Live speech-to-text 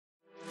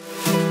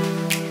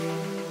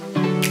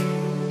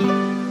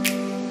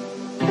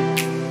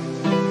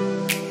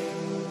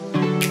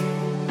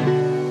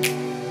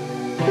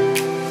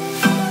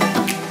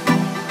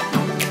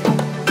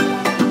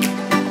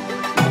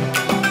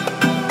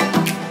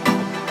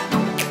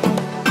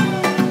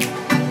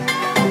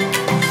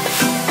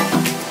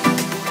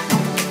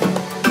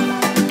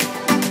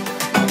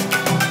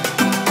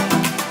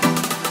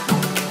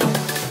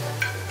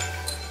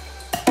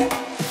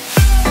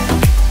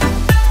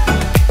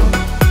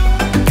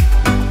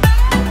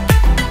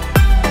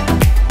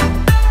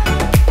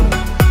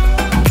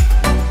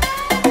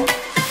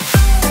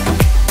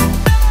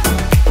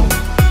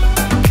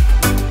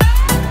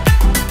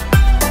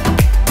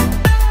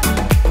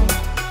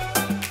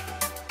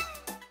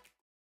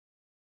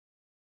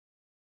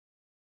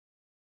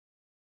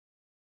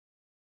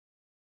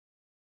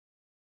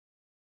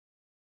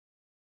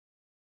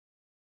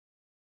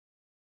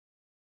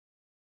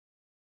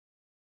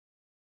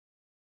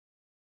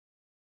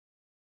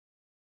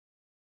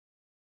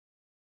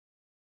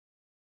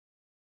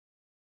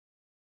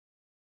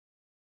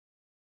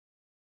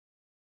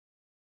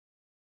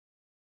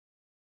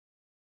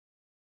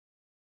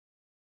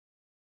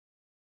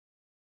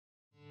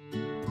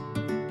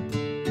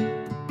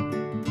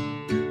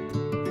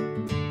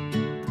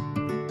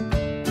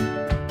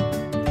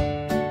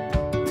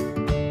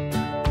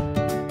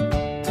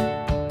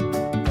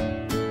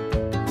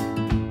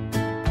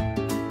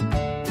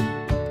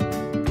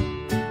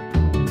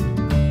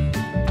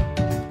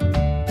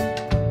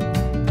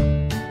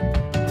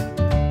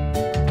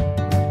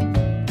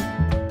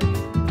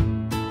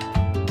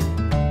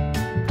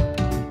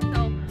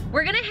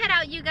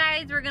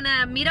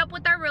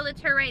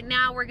realtor right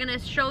now. We're gonna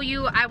show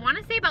you, I want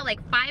to say about like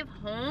 5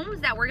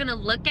 homes that we're gonna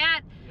look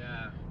at.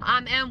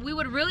 And we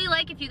would really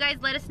like if you guys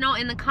let us know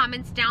in the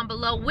comments down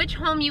below which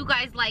home you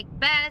guys like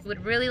best.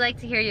 Would really like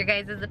to hear your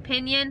guys'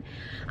 opinion.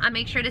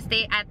 Make sure to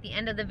stay at the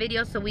end of the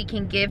video so we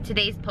can give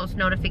today's post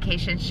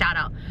notification shout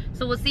out.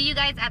 So we'll see you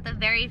guys at the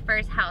very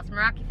first house.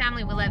 Meraki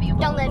family, we love you.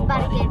 Don't let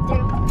anybody get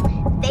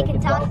through. They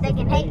can talk, they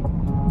can hate,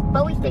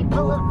 but we stay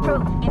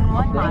bulletproof. In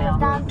 1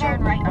 mile,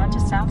 turn right onto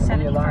South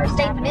 71st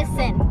Stay Avenue.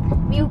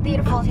 missing. You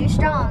beautiful, you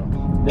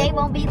strong. They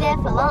won't be there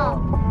for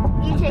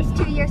long. You chase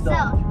to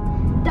yourself.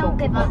 Don't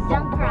give up,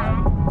 don't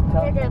cry.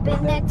 They've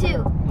been there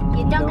too.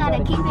 You don't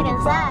gotta keep it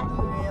inside.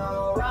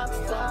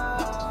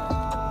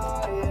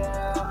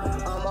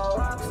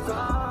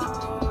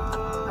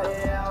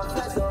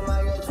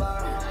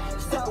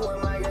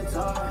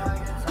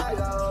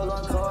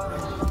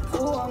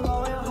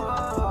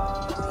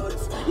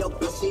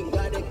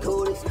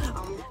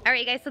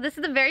 Alright guys, so this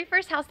is the very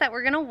first house that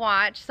we're gonna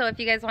watch. So if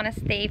you guys want to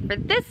stay for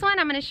this one,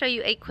 I'm gonna show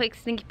you a quick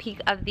sneak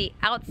peek of the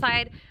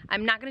outside.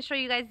 I'm not gonna show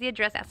you guys the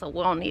address, so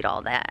we don't need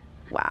all that.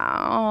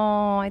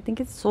 Wow, I think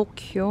it's so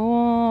cute.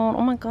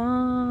 Oh my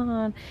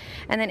god.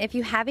 And then if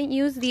you haven't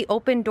used the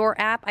Open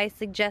Door app, I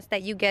suggest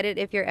that you get it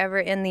if you're ever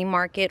in the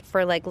market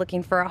for like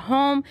looking for a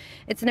home.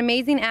 It's an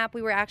amazing app.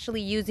 We were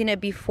actually using it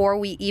before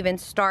we even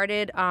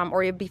started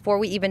or before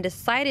we even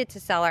decided to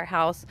sell our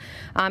house.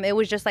 It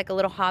was just like a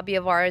little hobby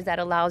of ours that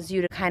allows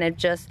you to kind of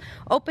just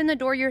open the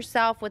door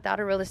yourself without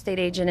a real estate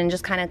agent and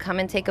just kind of come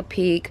and take a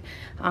peek,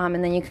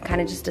 and then you can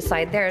kind of just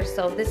decide there.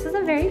 So this is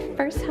the very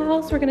first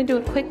house. We're gonna do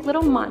a quick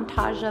little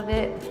montage of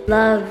it.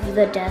 Love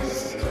the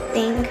desk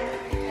thing.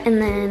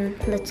 And then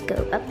let's go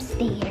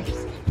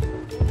upstairs.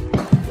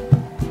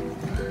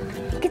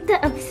 Look at the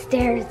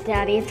upstairs,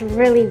 Daddy. It's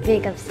really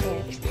big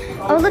upstairs.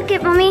 Oh, look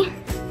at Mommy.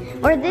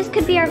 Or this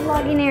could be our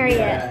vlogging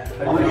area.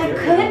 Oh, that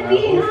could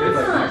be,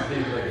 huh?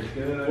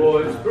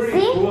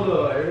 See?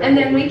 And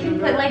then we can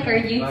put like our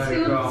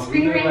YouTube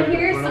screen right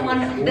here, so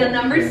when the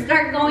numbers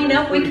start going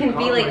up, we can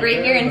be like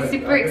right here and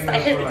super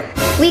excited.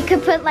 We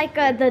could put like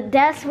the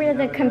desk with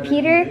the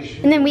computer,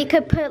 and then we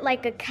could put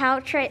like a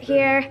couch right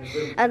here,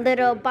 a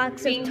little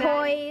box of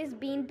toys,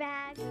 bean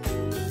bag.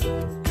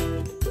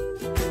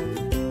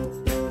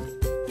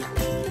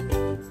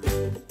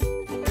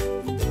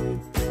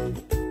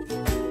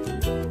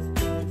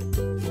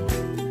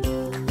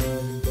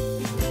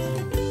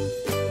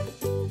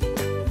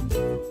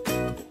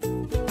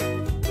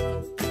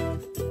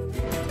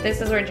 This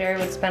is where Jerry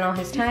would spend all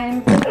his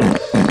time.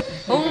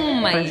 Oh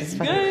my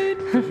god.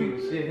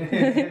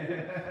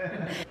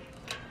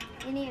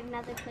 We need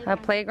another playground. A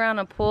playground,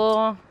 a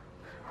pool,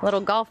 a little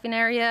golfing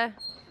area.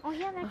 Oh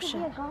yeah, that could be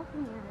a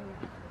golfing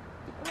area.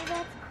 Oh,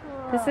 that's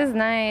cool. This is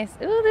nice.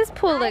 Ooh, this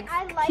pool looks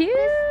like cute.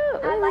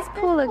 This, Ooh, this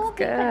pool looks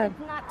good.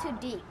 It's not too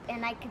deep,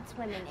 and I could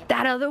swim in it.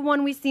 That other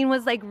one we seen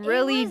was like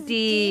really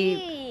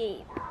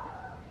deep.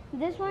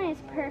 This one is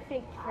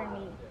perfect for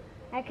me.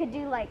 I could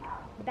do like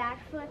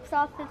backflips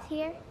off of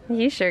here.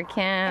 You sure And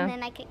can.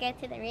 then I could get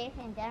to the roof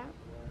and down.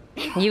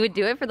 You would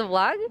do it for the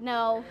vlog?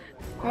 No.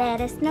 Let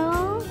us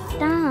know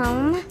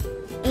down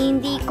in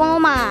the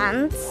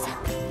comments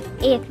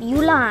if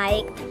you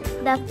liked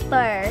the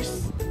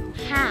first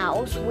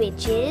house,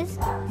 which is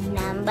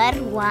number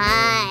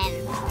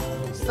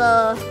 1.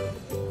 So,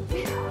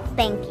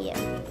 thank you.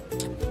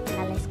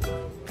 Now let's go.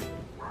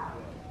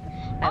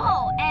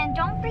 Oh, and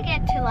don't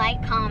forget to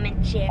like,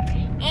 comment, share,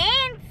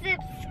 and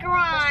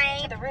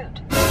subscribe. To the route.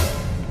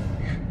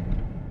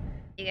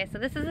 You guys, so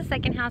this is the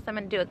second house. I'm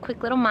gonna do a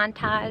quick little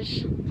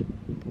montage.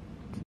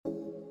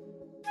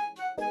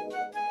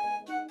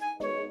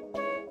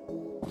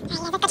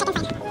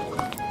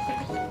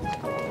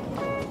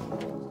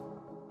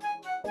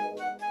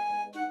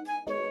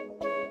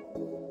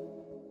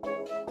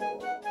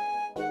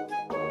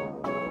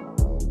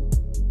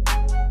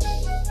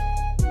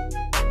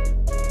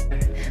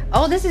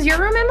 Oh, this is your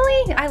room,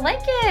 Emily? I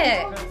like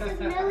it. Oh, this is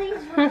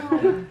Millie's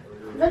room.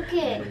 Look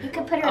it. You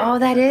could put her. Oh,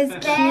 that is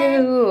bed,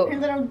 cute. Her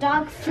little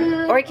dog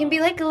food. Or it can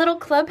be like a little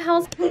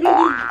clubhouse.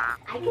 I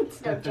can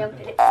still jump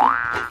in it.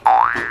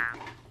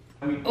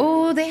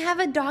 Oh, they have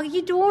a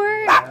doggy door.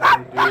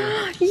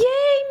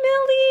 Yay,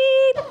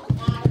 Millie!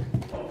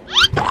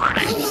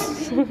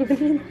 What are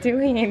you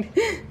doing?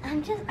 I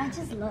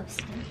just love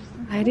stairs.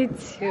 I did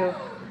too.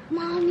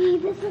 Mommy,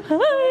 this is so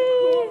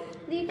cool.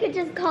 You could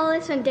just call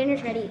us when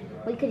dinner's ready.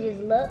 We could just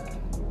look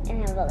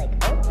and have a like,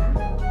 oh.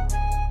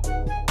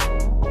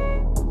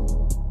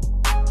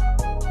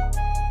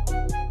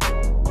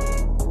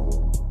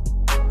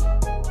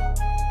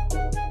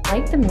 I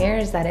like the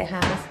mirrors that it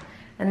has.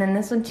 And then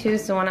this one too,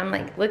 so when I'm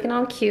like looking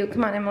all cute.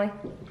 Come on, Emily.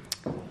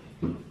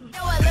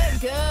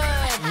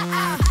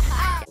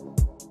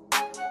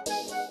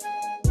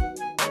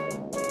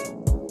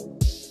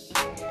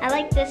 I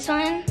like this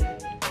one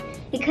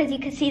because you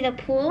can see the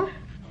pool.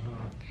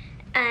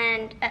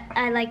 And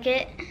I like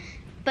it,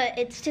 but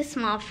it's too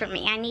small for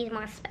me. I need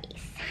more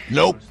space.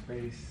 Nope.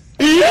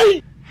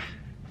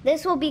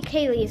 This will be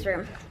Kaylee's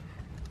room.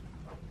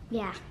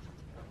 Yeah.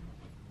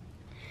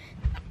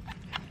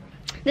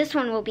 This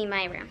one will be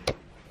my room.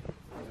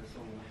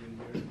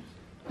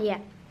 Yeah.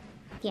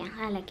 Yeah,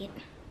 I like it.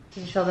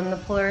 Did you show them the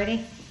pool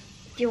already?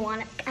 Do you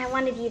want it? I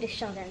wanted you to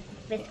show them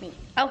with me.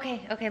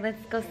 Okay, okay,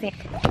 let's go see.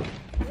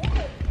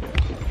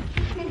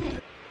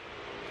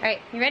 All right,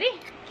 you ready?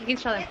 You can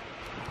show them.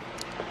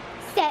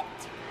 Set.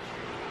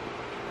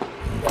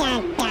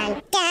 Dun,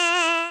 dun,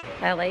 dun.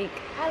 I like.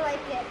 I like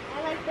it.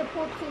 I like the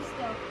pool too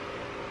still.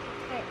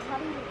 Wait, how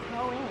do you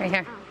go in? Right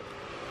here.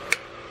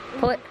 Oh.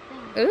 Pull it.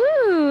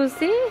 Ooh,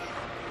 see?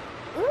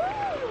 Ooh,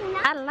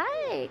 nice. I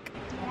like.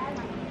 Yeah, I like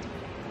it.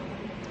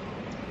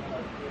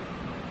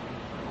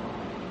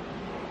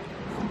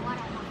 Some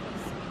water on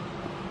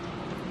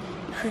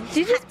this. Did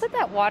you just put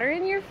that water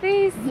in your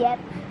face? Yep.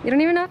 You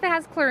don't even know if it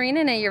has chlorine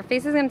in it. Your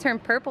face is gonna turn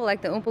purple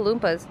like the Oompa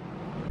Loompas.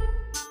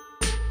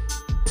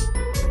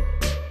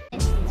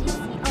 This is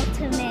the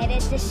ultimate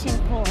edition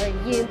for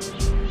you.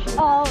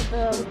 All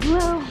the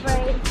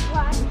blueberry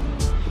flies.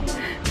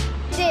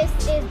 This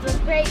is the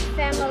Great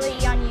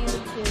Family on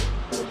YouTube.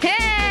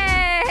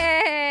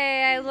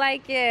 Hey, I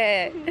like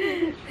it.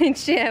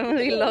 Pinche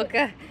muy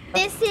loca.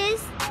 This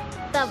is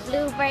the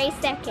blueberry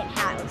second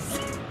house.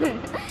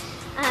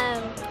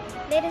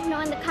 Let us know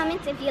in the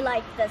comments if you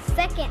like the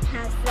second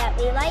house that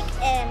we like,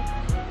 and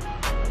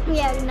we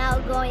are now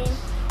going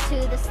to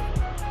the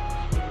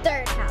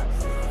third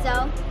house.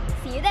 So,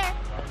 see you there.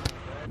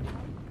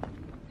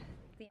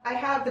 I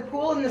have the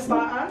pool and the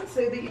spa on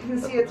so that you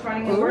can see it's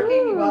running and working.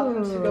 You're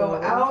welcome to go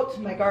out.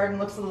 My garden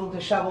looks a little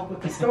disheveled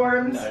with the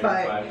storms,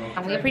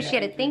 but We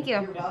appreciate it. Thank you.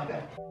 you're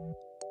welcome.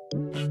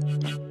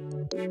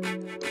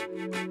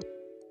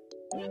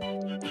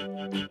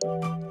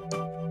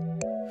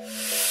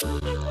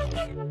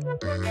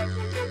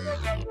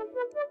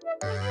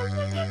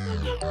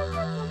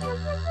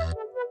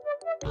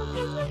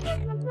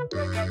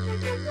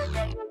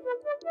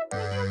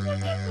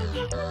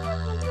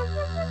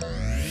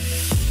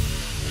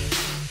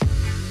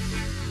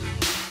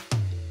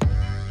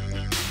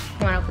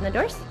 You want to open the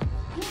doors?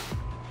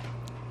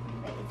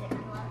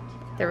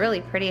 They're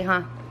really pretty,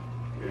 huh?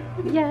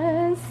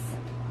 Yes.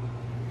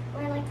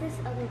 Or like this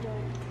other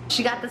door.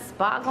 She got the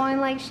spot going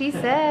like she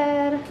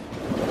said.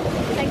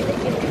 Like the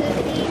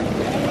jacuzzi,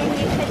 and then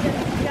you could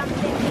just jump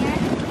in here.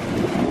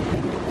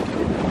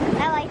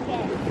 I like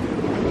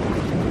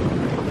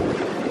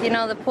it. You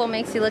know, the pool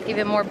makes you look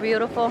even more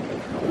beautiful.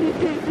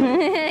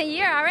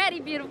 You're already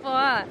beautiful,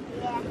 huh?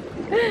 Yeah.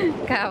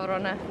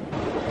 Cabrona.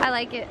 I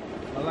like it.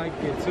 I like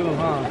it too,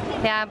 huh?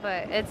 Yeah,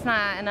 but it's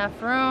not enough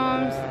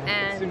rooms Yeah, it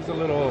and seems a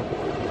little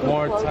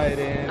more tight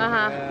in.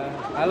 Uh-huh.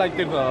 Yeah. I like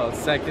the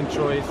second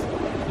choice,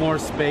 more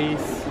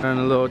space and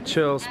a little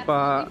chill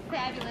spot. absolutely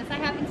fabulous. I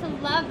happen to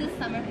love this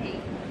summer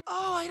paint.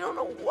 Oh, I don't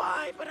know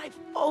why, but I've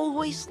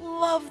always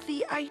loved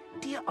the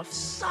idea of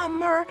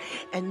summer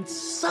and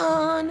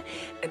sun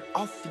and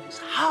all things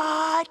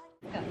hot.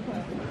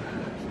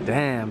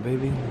 Damn,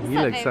 baby, you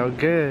up, look baby? so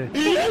good.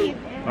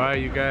 All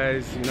right, you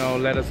guys, you know,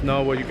 let us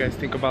know what you guys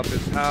think about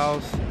this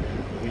house.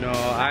 You know,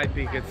 I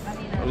think it's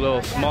a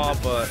little small,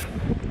 but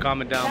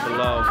comment down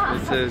below.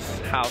 This is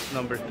house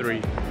number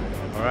 3.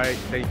 All right,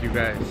 thank you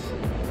guys.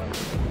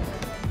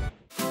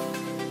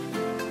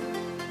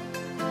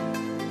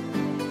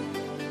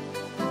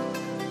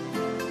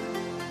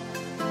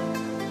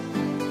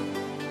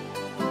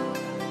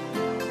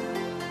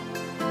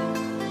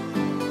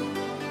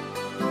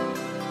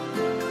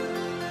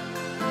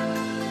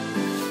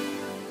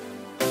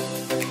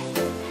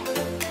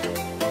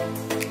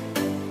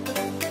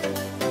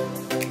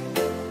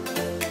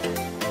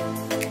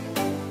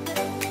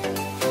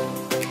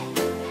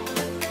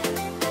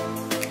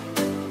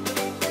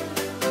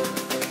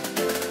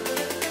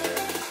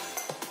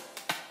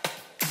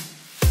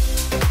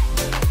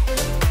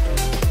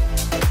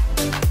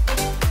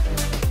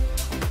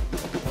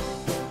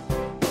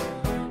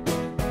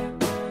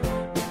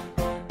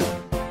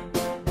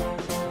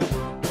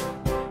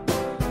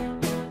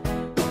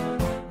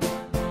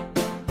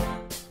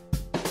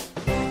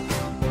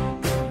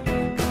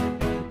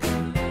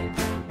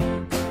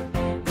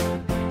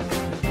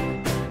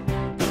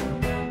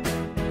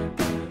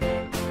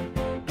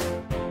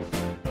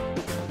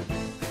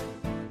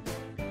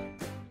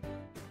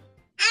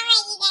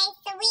 Alright, you guys,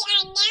 so we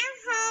are now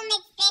home.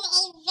 It's been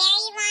a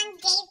very long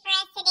day for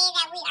us today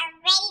that we are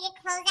ready to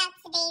close out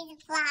today's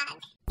vlog.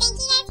 Thank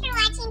you guys for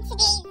watching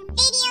today's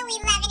video. We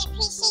love and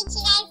appreciate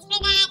you guys for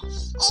that.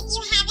 If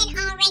you haven't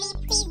already,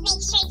 please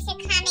make sure to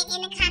comment in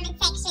the comment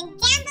section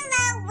down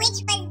below which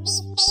was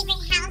the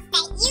favorite house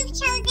that you've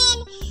chosen.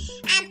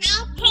 I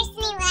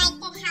personally liked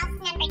the house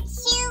number 2.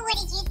 What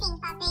did you think,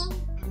 Poppy?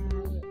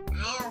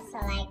 I also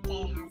liked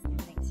the house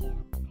number 2.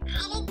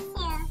 I did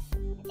too.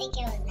 I think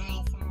it was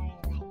nice. I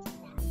really liked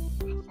it.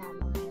 I felt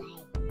more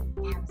like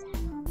that was our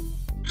home.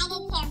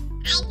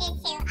 I did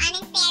too.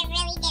 Honestly, I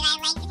really did. I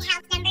liked it.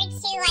 House number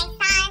 2. I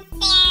saw us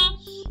there.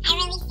 I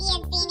really see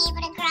us being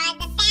able to grow as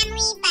a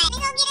family. But I'm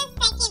gonna go get a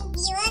second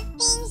view of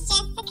things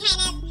just to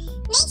kind of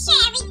make sure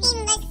everything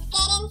looks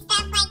good and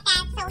stuff like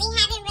that. So we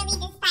haven't really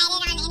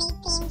decided on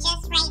anything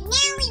just right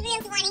now. We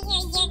really want to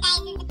hear your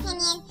guys'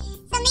 opinion.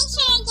 So make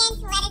sure again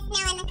to let us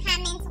know in the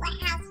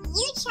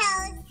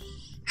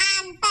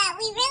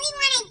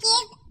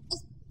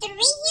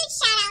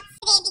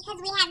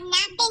we have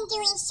not been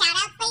doing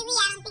shout-outs lately.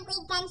 I don't think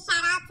we've done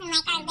shout-outs in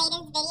like our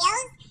latest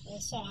videos. We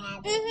sure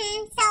have.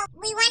 So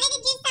we wanted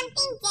to do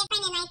something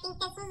different, and I think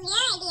this was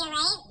your idea,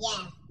 right?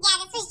 Yeah. Yeah,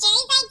 this was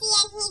Jerry's idea,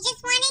 and he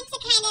just wanted to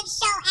kind of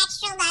show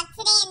extra love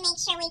today and make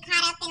sure we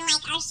caught up in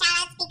like our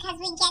shout-outs because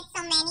we get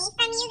so many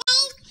from you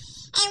guys.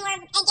 And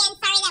we're, again,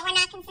 sorry that we're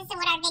not consistent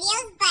with our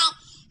videos, but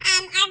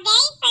our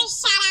very first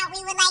shout-out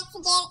we would like to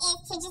give is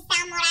to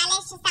Giselle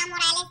Morales. Giselle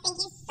Morales, thank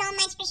you so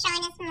much for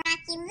showing us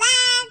Meraki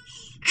love.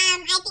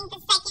 I think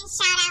the second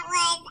shout-out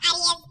was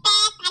Arias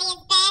Beth.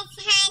 Arias Beth,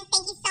 hon,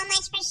 thank you so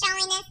much for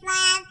showing us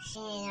love.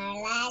 And our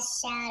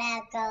last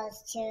shout-out goes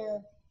to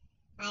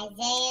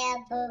Isaiah,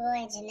 Boo Boo,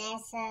 and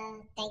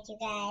Janessa. Thank you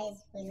guys.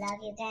 We love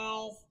you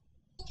guys.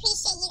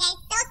 Appreciate you guys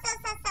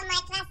so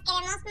much. Let's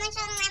queremos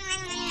mucho.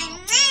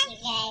 Thank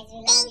you guys. We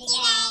love you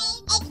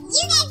guys. If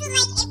you guys would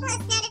like a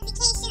post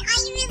notification,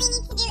 all you really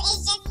need to do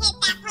is just hit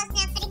that post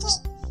notification.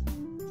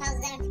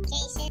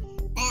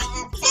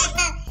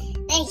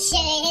 Make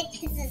sure to hit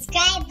the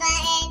subscribe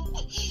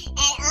button.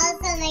 And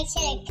also make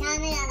sure to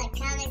comment on the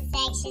comment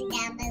section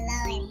down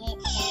below and hit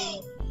that.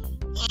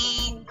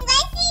 And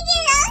once you do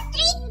those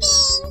 3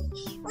 things,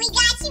 we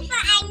got you for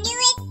our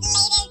newest